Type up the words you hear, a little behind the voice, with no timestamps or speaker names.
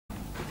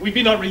If we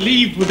be not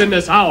relieved within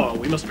this hour,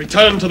 we must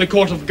return to the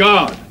court of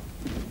guard.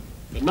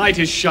 The night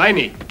is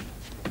shiny,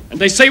 and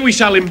they say we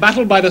shall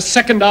embattle by the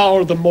 2nd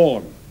hour of the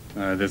morn.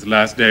 This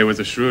last day was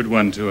a shrewd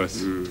one to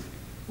us. Who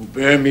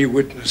bear me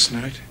witness,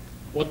 knight?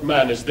 What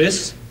man is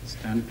this?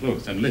 Stand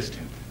close and list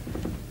him.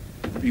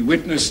 Be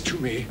witness to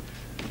me,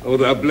 O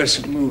thou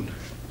blessed moon.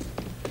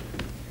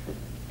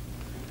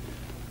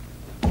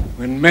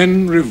 When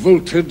men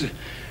revolted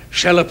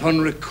shall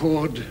upon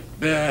record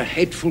bear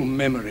hateful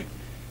memory,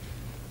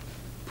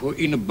 poor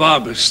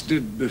Enobarbus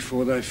did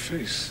before thy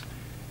face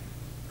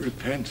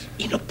repent.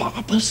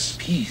 Enobarbus?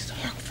 Peace,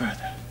 hark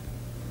further.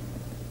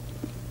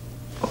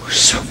 O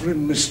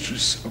sovereign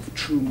mistress of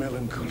true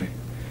melancholy,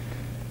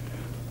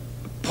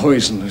 the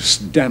poisonous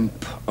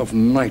damp of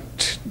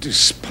night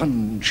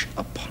dispunge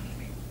upon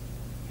me,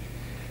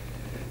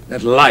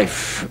 that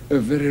life, a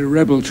very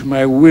rebel to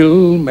my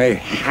will, may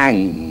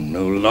hang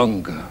no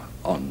longer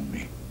on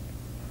me.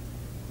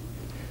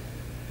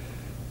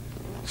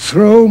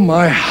 Throw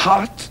my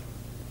heart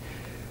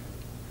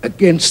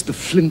against the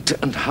flint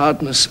and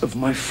hardness of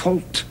my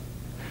fault,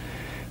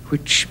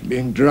 which,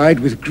 being dried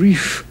with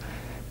grief,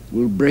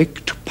 will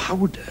break to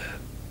powder,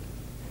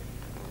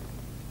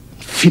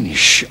 and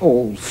finish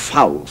all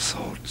foul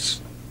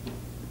thoughts.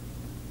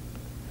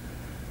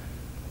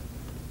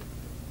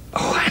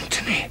 Oh,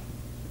 Antony,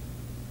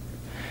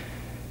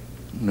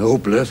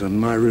 nobler than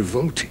my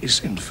revolt is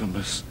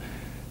infamous.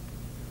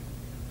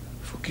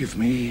 Forgive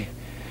me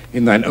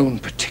in thine own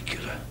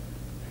particular.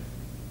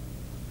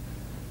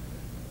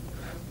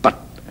 But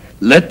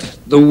let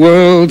the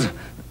world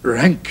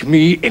rank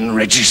me in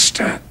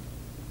register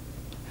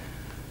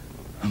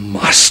a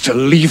master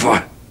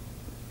leaver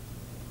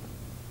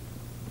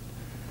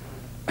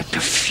and a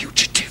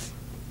fugitive.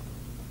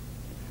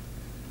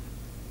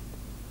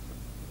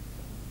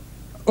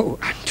 Oh,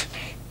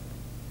 Antony.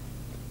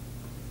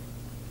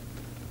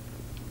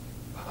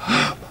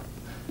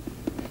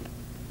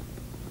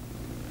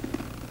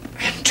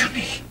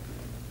 Antony.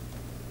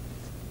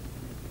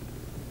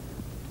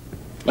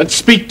 Let's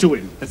speak to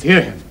him. Let's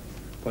hear him.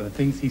 For the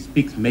things he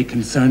speaks may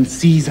concern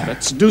Caesar.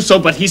 Let's do so,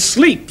 but he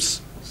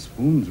sleeps.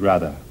 Swoons,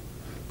 rather.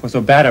 For so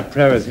bad a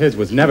prayer as his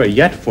was never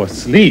yet for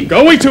sleep.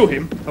 Go we to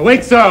him.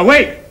 Awake, sir,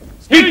 awake!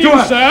 Speak to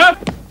us, sir!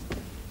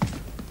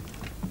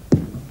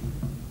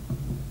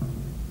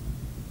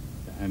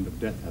 The hand of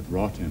death hath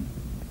wrought him.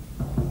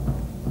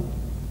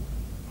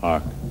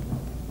 Hark.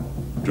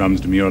 Drums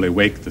demurely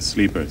wake the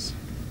sleepers.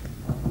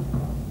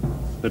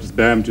 Let us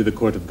bear him to the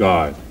court of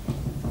guard.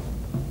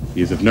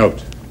 He is of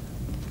note.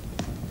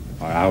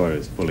 Our hour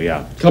is fully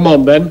out. Come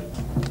on, then.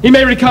 He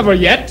may recover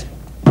yet.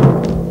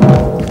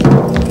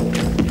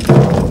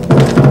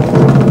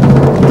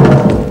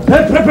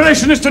 Their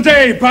preparation is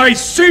today by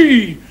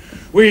sea.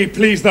 We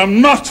please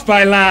them not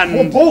by land.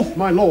 For both,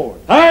 my lord.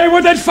 I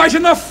would they'd fight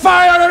in the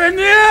fire or in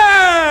the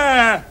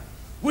air.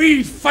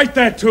 We fight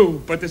there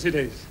too, but this it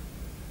is.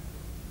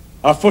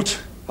 Our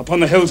foot upon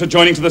the hills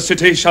adjoining to the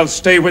city shall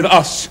stay with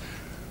us.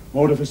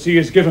 Order for sea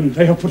is given.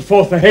 They have put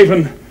forth the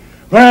haven,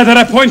 where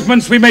their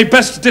appointments we may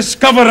best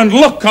discover and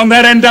look on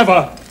their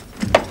endeavor.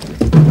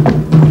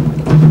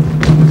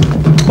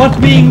 But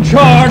being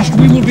charged,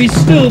 we will be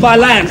still by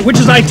land, which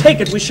as I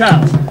take it we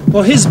shall.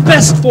 For his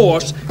best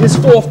force is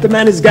forth to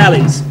man his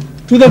galleys,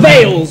 to the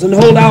vales, and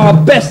hold our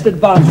best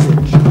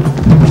advantage.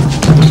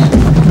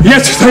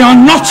 Yet they are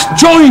not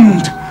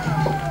joined.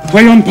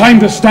 Play on pine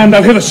to stand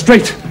out hither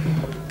straight,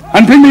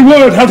 and bring me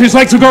word how 'tis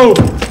like to go.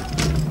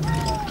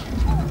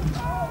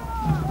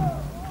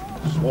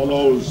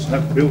 Swallows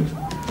have built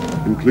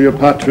in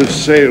Cleopatra's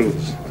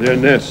sails their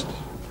nest.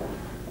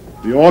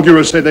 The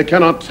augurers say they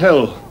cannot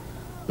tell.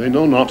 They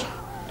know not,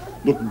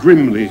 look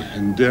grimly,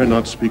 and dare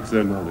not speak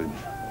their knowledge.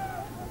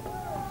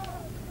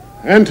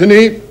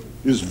 Antony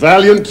is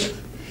valiant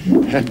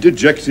and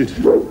dejected,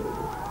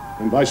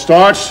 and by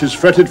starts his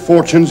fretted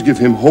fortunes give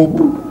him hope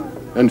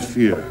and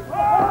fear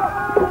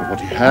of what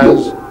he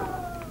has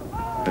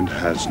and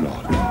has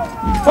not.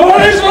 All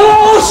is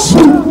lost!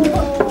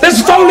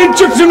 This foul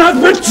Egyptian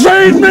hath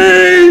betrayed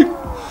me!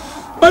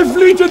 My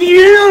fleet hath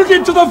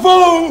yielded to the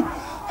foe,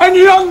 and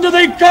yonder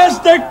they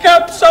cast their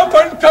caps up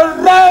and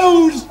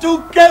carouse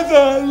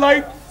together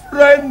like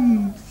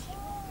friends.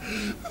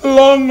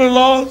 Long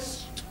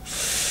lost,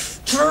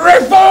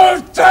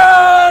 triple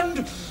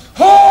turned,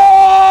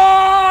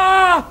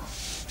 whore!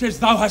 'Tis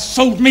thou hast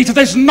sold me to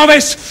this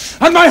novice,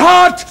 and my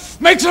heart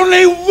makes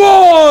only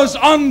wars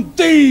on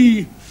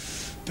thee.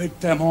 Bid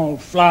them all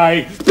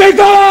fly.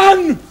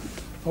 Begone!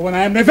 For when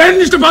I am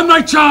revenged upon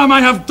thy charm,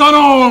 I have done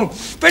all.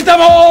 Bid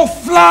them all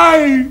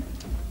fly.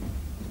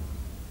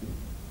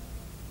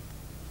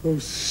 O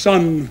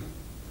son,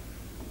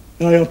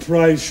 thy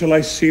uprise shall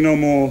I see no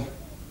more.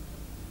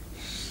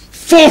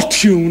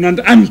 Fortune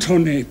and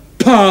Antony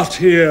part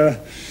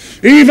here.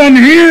 Even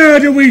here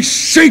do we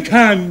shake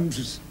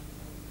hands.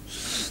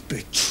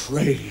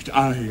 Betrayed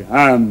I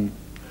am.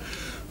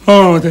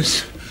 Oh,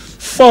 this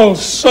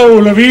false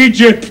soul of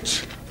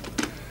Egypt.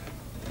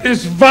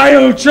 This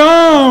vile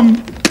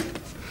charm,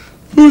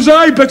 whose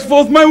eye bet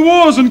forth my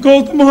wars and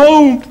called them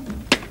home,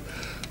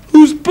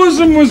 whose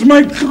bosom was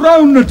my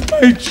crown at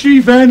my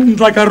chief end,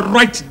 like a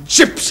right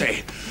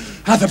gypsy,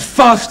 hath it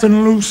fast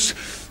and loose,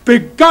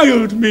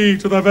 beguiled me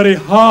to the very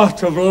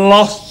heart of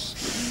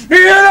loss.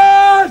 Hear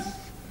us!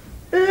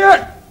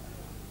 Hear!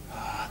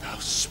 Thou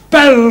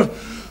spell,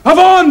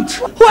 avaunt!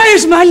 Why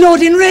is my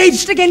lord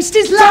enraged against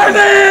his love?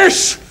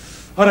 Vanish!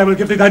 Or I will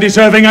give thee thy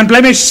deserving and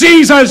blemished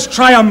Caesar's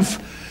triumph.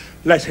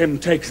 Let him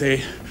take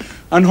thee,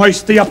 and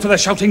hoist thee up to the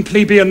shouting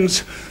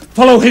plebeians.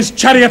 Follow his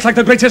chariot like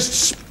the greatest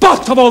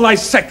spot of all thy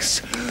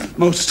sex.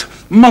 Most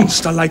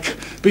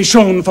monster-like be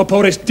shown for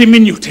poorest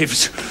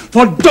diminutives,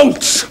 for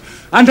dolts,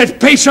 and at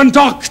patient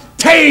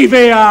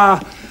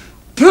Octavia.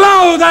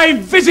 Plough thy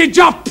visage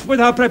up with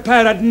her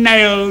prepared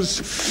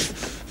nails.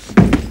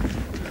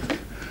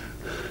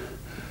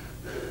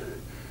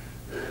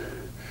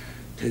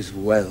 'Tis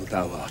well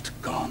thou art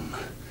gone,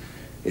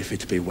 if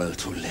it be well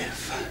to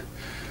live.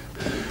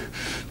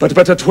 But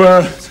better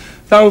 'twere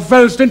thou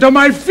fell'st into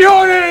my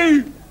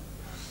fury,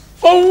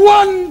 for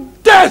one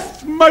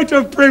death might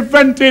have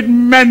prevented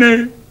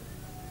many.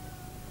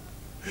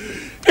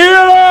 Hear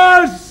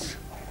us!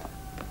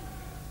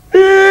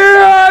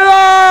 Hear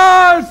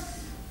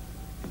us!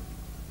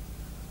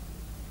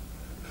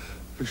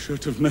 The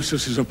shirt of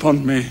Nessus is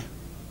upon me.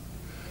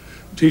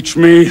 Teach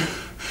me,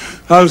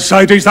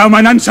 Alcides, thou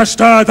mine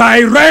ancestor, thy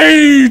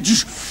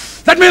rage!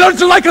 Let me learn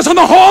to like us on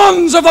the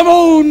horns of the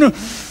moon,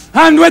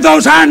 and with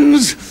those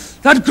hands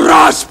that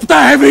grasp the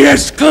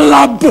heaviest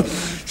club,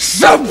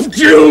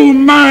 subdue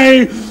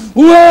my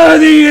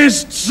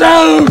worthiest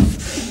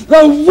self.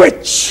 The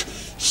witch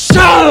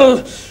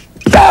shall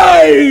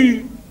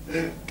die!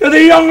 To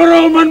the young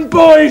Roman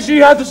boy she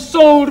hath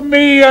sold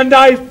me, and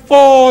I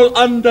fall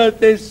under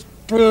this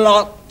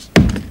plot.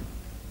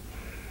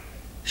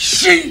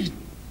 She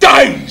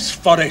dies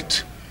for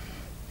it.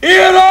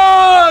 Hear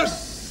us!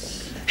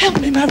 Help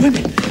me, my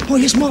women, who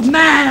is more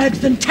mad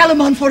than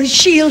Telamon for his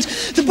shield.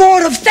 The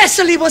boar of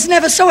Thessaly was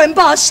never so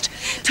embossed.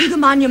 To the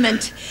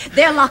monument.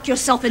 There lock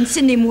yourself and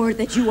send him word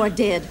that you are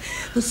dead.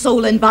 The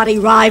soul and body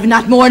rive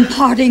not more in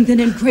parting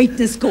than in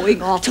greatness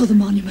going off. To the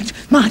monument.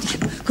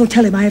 Mardian, go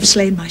tell him I have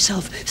slain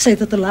myself. Say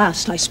that the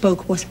last I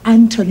spoke was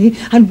Antony,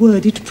 and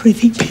word it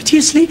prithee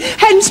piteously.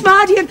 Hence,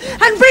 Mardian,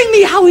 and bring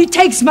me how he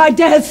takes my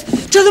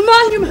death. To the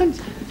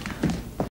monument.